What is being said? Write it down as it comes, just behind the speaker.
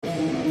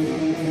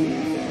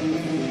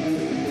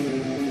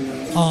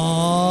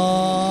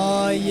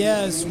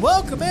Yes.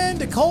 Welcome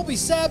into Colby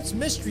Sapp's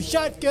Mystery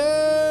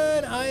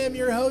Shotgun. I am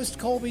your host,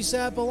 Colby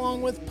Sapp,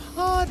 along with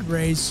Pod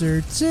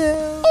Racer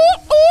Tim.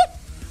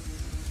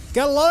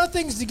 Got a lot of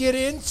things to get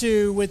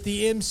into with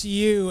the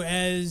MCU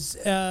as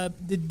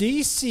the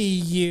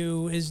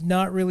DCU is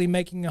not really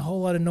making a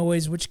whole lot of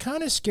noise, which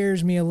kind of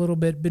scares me a little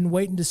bit. Been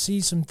waiting to see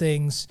some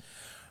things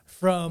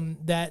from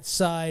that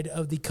side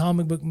of the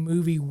comic book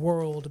movie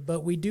world,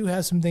 but we do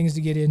have some things to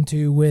get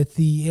into with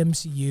the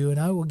MCU, and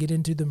I will get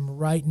into them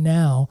right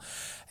now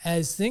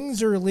as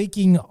things are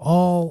leaking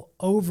all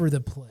over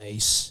the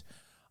place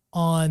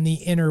on the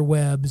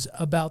interwebs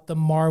about the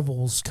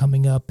Marvels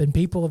coming up, and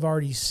people have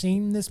already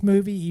seen this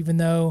movie, even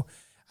though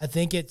I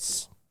think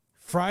it's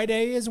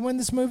Friday is when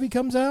this movie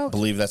comes out. I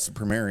believe that's the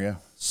premiere, yeah.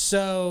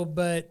 So,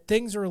 but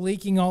things are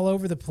leaking all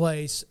over the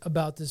place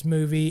about this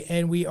movie,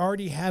 and we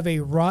already have a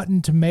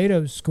Rotten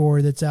Tomatoes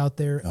score that's out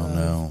there. Oh,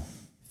 no.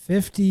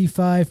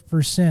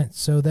 55%.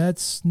 So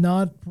that's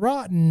not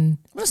rotten.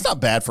 That's not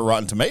bad for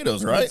Rotten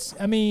Tomatoes, right?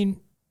 I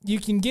mean, you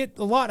can get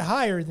a lot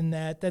higher than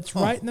that. That's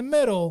right in the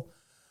middle.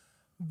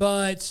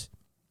 But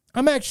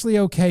I'm actually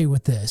okay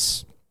with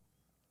this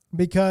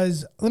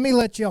because let me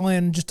let y'all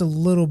in just a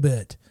little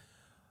bit.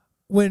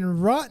 When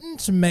Rotten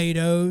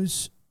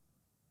Tomatoes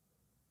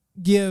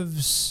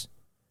gives,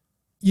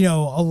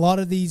 a lot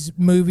of these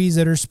movies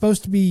that are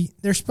supposed to be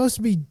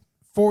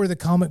for the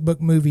comic book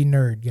movie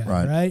nerd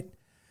guy, right?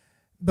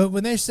 But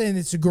when they're saying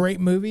it's a great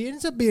movie, it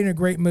ends up being a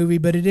great movie,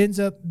 but it ends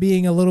up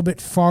being a little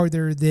bit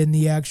farther than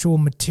the actual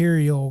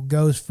material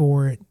goes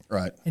for it.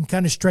 Right. And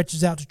kind of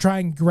stretches out to try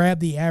and grab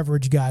the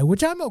average guy,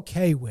 which I'm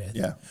okay with.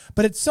 Yeah.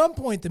 But at some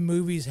point, the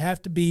movies have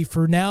to be,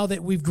 for now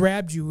that we've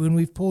grabbed you and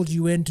we've pulled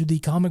you into the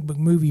comic book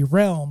movie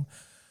realm,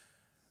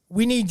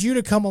 we need you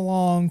to come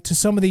along to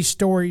some of these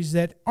stories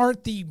that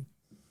aren't the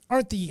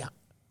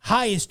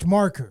highest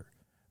marker,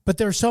 but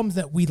there are some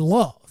that we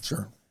love.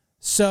 Sure.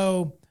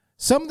 So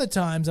some of the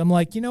times I'm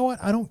like, you know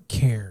what? I don't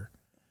care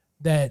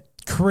that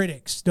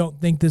critics don't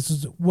think this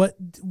is what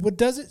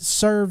does it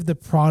serve the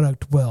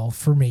product well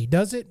for me?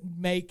 Does it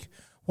make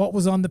what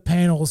was on the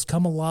panels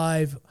come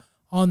alive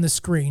on the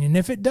screen? And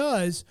if it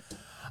does,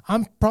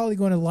 I'm probably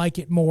going to like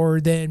it more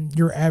than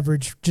your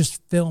average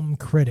just film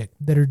critic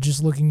that are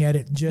just looking at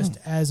it just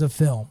as a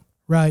film,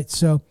 right?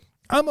 So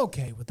I'm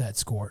okay with that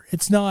score.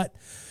 It's not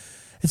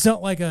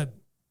like a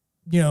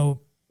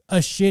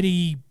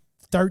shitty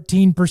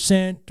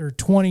 13% or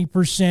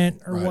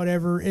 20% or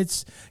whatever.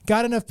 It's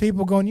got enough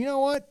people going, you know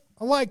what?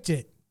 I liked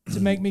it to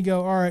make me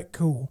go, all right,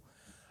 cool.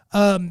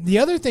 The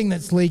other thing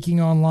that's leaking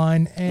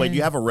online. Wait, do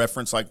you have a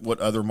reference like what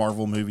other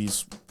Marvel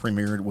movies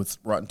premiered with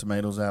Rotten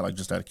Tomatoes at? Like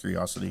just out of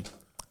curiosity.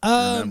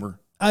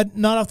 Remember?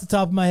 Not off the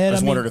top of my head. I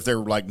was wondering if they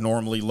were like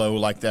normally low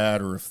like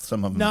that or if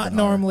some of them not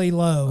normally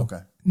low.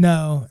 Okay.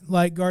 No,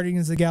 like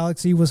Guardians of the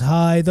Galaxy was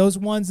high. Those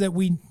ones that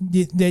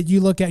that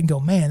you look at and go,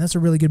 man, that's a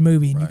really good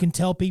movie. And you can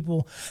tell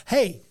people,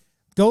 hey,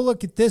 go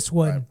look at this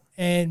one. Right.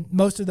 And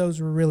most of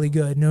those were really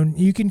good. And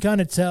you can kind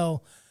of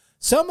tell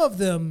some of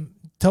them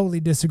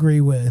totally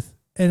disagree with.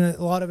 And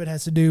a lot of it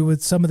has to do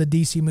with some of the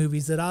DC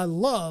movies that I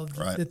loved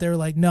that they're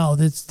like, no,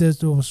 this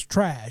was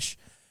trash.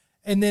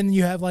 And then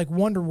you have like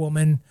Wonder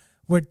Woman,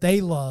 what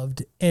they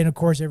loved. And of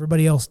course,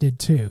 everybody else did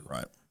too.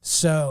 Right.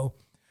 So,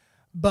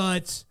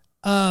 but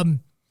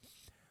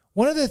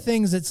one of the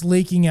things that's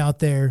leaking out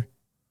there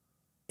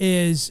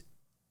is,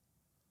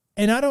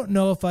 and I don't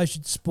know if I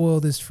should spoil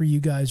this for you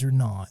guys or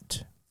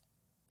not,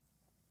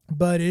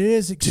 but it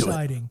is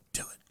exciting.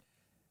 Do it.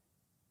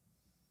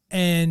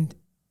 And,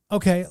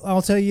 okay,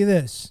 I'll tell you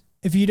this.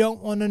 If you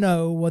don't want to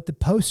know what the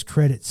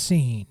post-credit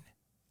scene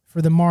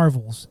for the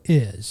Marvels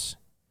is,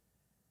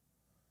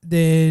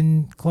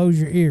 then close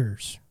your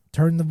ears,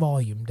 turn the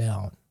volume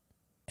down,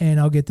 and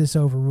I'll get this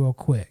over real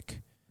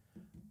quick.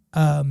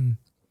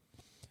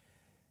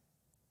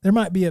 There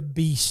might be a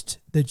beast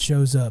that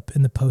shows up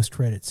in the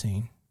post-credit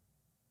scene.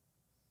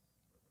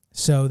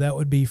 So that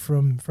would be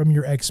from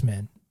your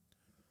X-Men.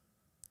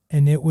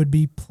 And it would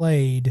be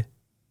played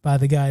by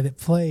the guy that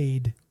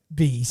played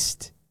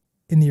Beast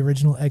in the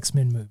original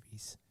X-Men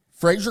movies.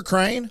 Fraser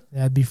Crane?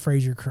 That'd be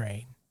Fraser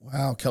Crane.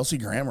 Wow, Kelsey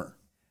Grammer.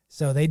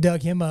 So they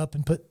dug him up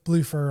and put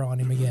blue fur on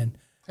him again.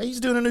 Hey, he's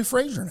doing a new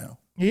Fraser now.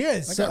 He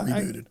is. That got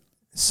rebooted.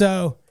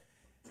 So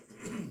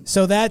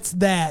that's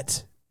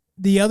that.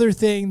 The other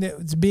thing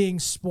that's being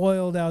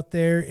spoiled out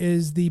there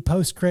is the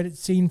post-credit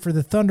scene for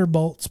the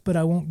Thunderbolts, but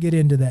I won't get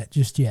into that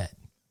just yet.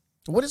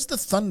 What is the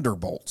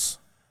Thunderbolts?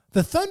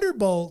 The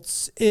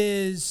Thunderbolts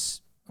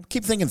is... I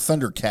keep thinking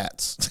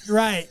Thundercats.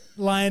 Right.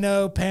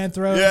 Lionel,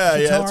 Panthro. Yeah,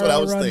 Chitara that's what I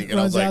was thinking.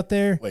 I was like, out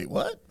there. Wait,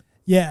 what?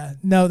 Yeah,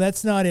 no,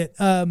 that's not it.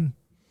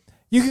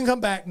 You can come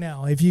back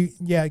now.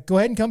 Go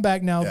ahead and come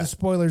back now. Yeah. The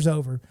spoiler's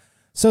over.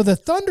 So the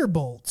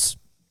Thunderbolts,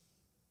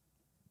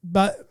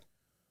 but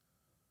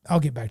I'll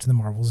get back to the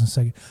Marvels in a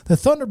second. The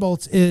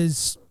Thunderbolts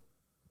is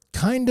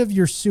kind of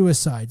your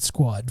Suicide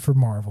Squad for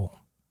Marvel.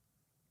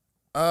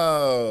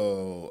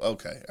 Oh,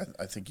 okay.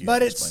 I think you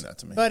explained that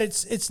to me. But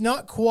it's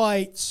not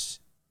quite.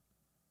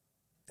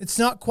 It's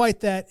not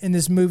quite that in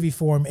this movie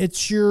form.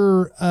 It's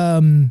your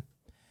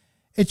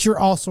It's your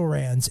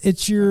also-rans.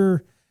 It's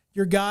your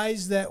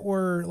guys that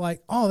were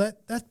like, oh,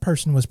 that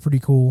person was pretty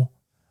cool.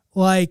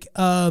 Like,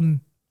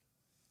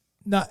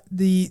 not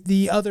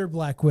the other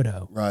Black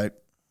Widow. Right.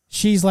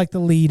 She's like the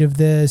lead of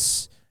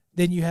this.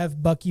 Then you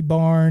have Bucky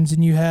Barnes,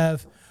 and you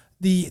have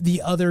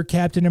the other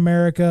Captain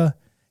America.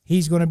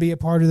 He's going to be a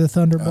part of the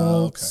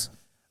Thunderbolts.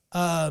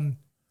 Oh, okay.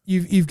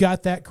 You've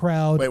got that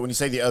crowd. Wait, when you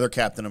say the other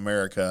Captain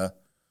America,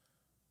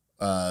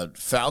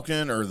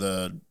 Falcon or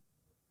the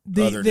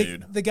other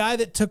dude? The guy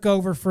that took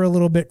over for a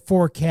little bit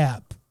for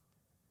Cap.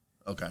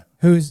 Okay.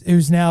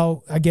 Who's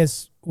now, I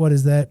guess, what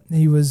is that?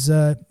 He was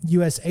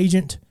U.S.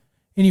 agent.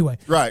 Anyway.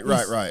 Right.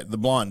 The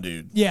blonde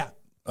dude. Yeah.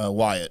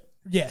 Wyatt.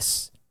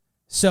 Yes.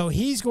 So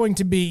he's going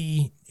to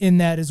be in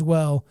that as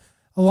well,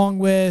 along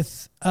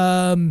with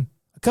a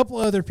couple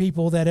other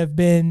people that have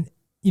been,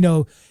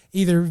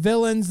 either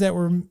villains that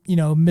were,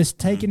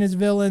 mistaken as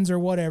villains or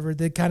whatever,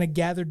 that kind of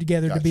gathered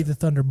together to be the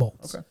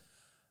Thunderbolts.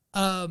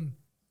 Okay.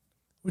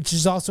 Which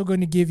is also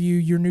going to give you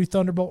your new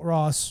Thunderbolt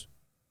Ross,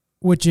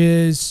 which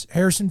is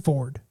Harrison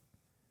Ford,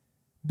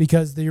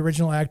 because the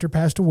original actor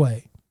passed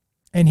away.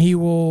 And he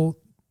will,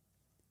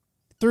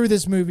 through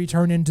this movie,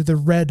 turn into the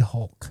Red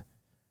Hulk.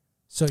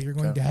 So you're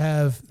going to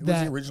have Who that.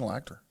 was the original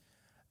actor?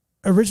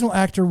 Original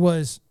actor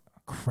was,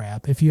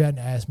 crap, if you hadn't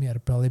asked me, I'd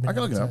have probably been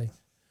able to tell you.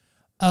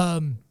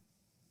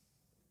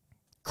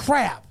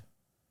 Crap.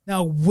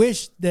 Now,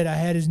 wish that I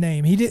had his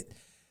name. What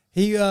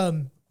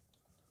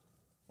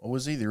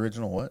was he? The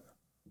original what?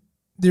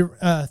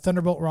 The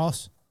Thunderbolt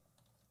Ross.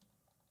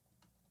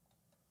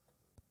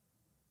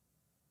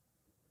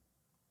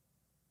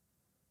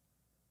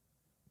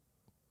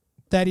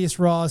 Thaddeus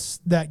Ross,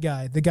 that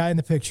guy, the guy in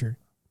the picture.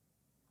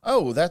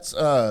 Oh, that's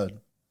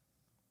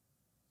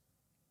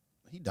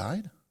he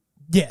died?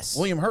 Yes.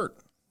 William Hurt.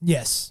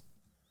 Yes.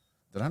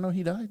 Did I know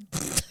he died?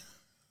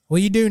 Well,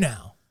 you do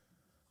now.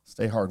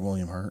 Stay hard,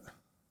 William Hurt.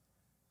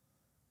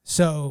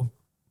 So.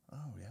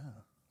 Oh, yeah.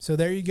 So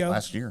there you go.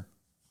 Last year.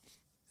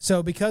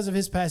 So because of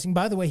his passing,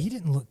 by the way, he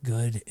didn't look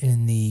good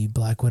in the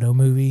Black Widow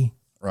movie.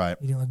 Right.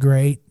 He didn't look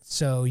great.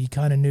 So you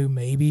kind of knew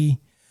maybe.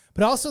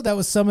 But also that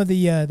was some of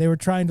the, they were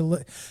trying to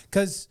look,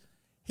 because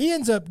he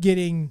ends up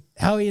getting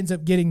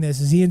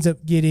this is he ends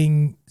up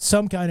getting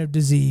some kind of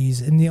disease,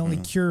 and the only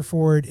cure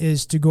for it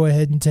is to go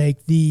ahead and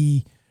take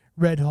the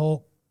Red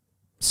Hulk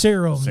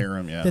serum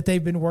yeah. that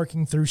they've been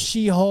working through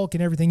She-Hulk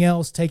and everything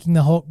else, taking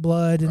the Hulk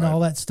blood and all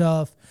that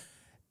stuff.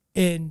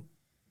 And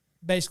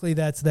basically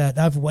that's that.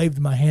 I've waved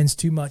my hands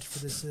too much for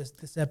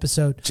this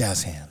episode.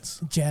 Jazz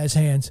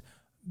hands.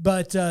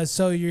 But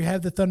so you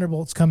have the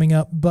Thunderbolts coming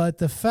up, but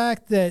the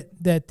fact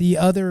that the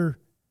other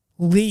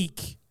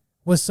leak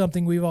was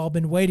something we've all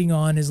been waiting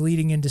on is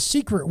leading into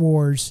Secret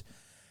Wars.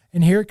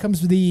 And here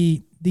comes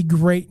the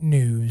great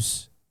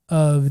news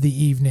of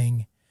the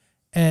evening,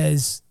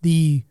 as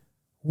the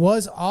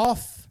was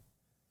off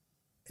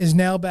is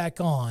now back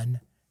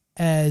on,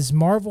 as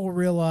Marvel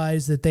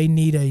realized that they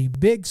need a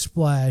big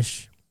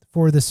splash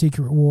for the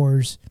Secret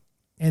Wars,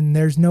 and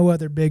there's no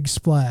other big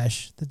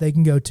splash that they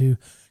can go to.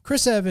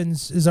 Chris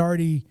Evans is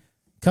already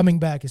coming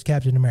back as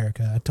Captain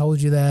America. I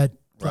told you that.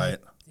 Right.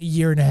 A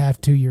year and a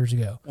half, 2 years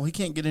ago. Well, he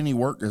can't get any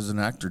work as an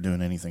actor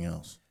doing anything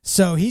else.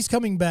 So he's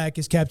coming back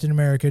as Captain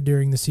America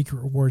during the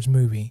Secret Wars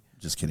movie.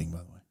 Just kidding, by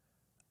the way.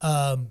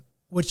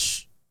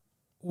 Which,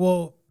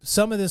 well,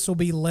 some of this will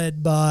be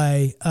led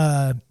by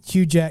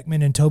Hugh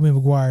Jackman and Tobey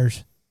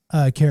Maguire's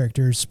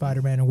characters,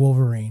 Spider-Man and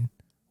Wolverine,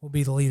 will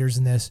be the leaders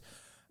in this.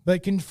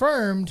 But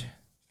confirmed,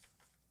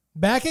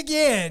 back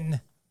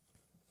again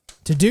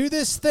to do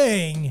this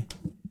thing.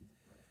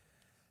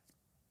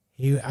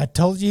 I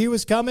told you he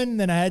was coming,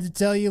 then I had to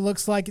tell you,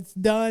 looks like it's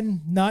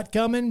done, not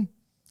coming.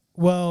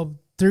 Well,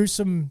 through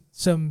some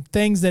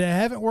things that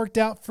haven't worked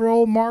out for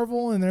old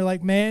Marvel, and they're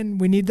like, man,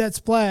 we need that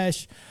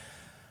splash.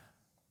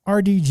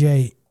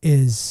 RDJ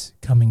is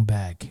coming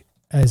back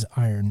as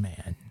Iron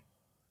Man.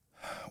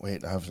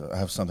 Wait, I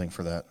have something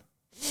for that.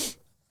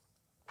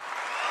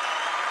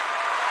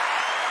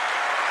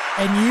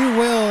 And you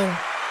will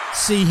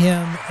see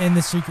him in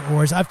the Secret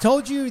Wars. I've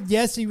told you,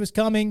 yes, he was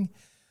coming,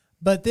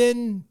 but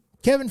then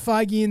Kevin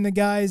Feige and the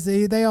guys,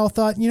 they all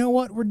thought, you know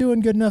what, we're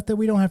doing good enough that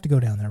we don't have to go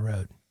down that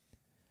road.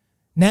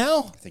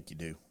 Now? I think you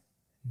do.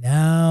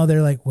 Now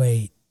they're like,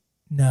 wait,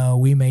 no,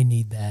 we may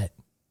need that.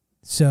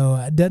 So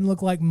it doesn't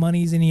look like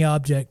money's any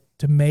object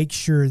to make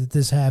sure that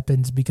this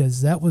happens,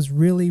 because that was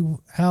really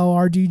how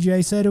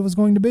RDJ said it was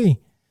going to be.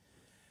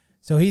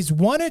 So he's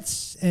won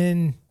it,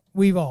 and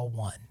we've all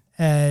won,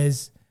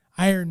 as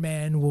Iron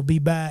Man will be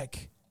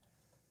back.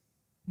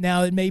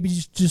 Now, it may be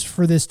just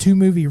for this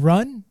 2-movie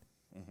run,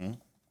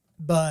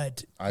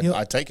 but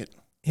I take it.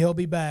 He'll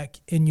be back,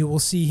 and you will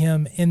see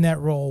him in that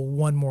role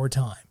one more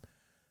time.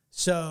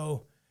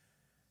 So,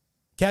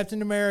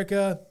 Captain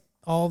America,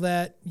 all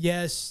that,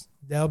 yes,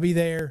 they'll be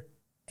there,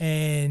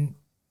 and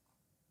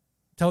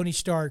Tony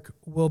Stark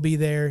will be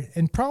there,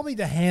 and probably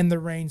to hand the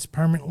reins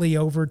permanently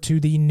over to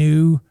the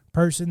new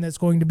person that's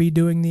going to be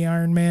doing the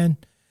Iron Man.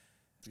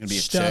 It's going to be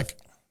a stuff. chick.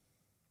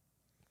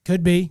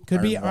 Could be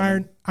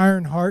Iron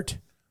Iron Heart.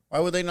 Why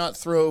would they not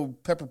throw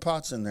Pepper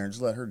Potts in there and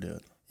just let her do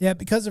it? Yeah,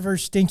 because of her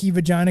stinky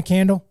vagina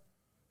candle.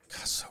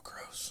 God, so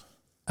gross.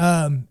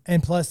 And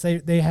plus,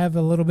 they have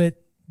a little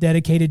bit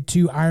dedicated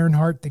to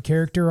Ironheart, the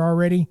character,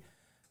 already.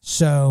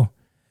 So,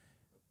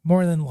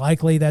 more than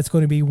likely, that's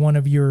going to be one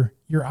of your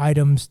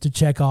items to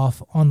check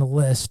off on the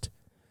list.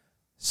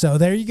 So,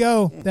 there you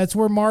go. That's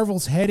where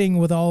Marvel's heading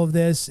with all of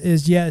this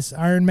is, yes,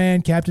 Iron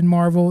Man, Captain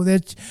Marvel. You're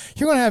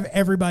going to have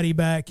everybody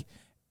back.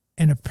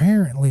 And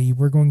apparently,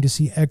 we're going to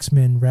see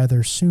X-Men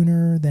rather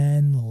sooner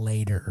than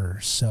later.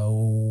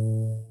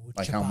 So,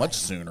 like how much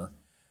sooner?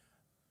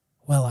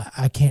 Well,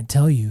 I can't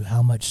tell you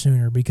how much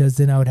sooner because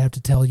then I would have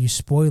to tell you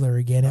spoiler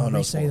again and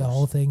no say the spoilers.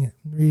 whole thing.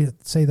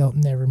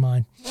 Never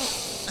mind.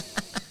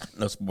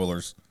 No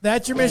spoilers.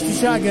 That's your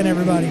Mr. Shotgun,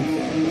 everybody.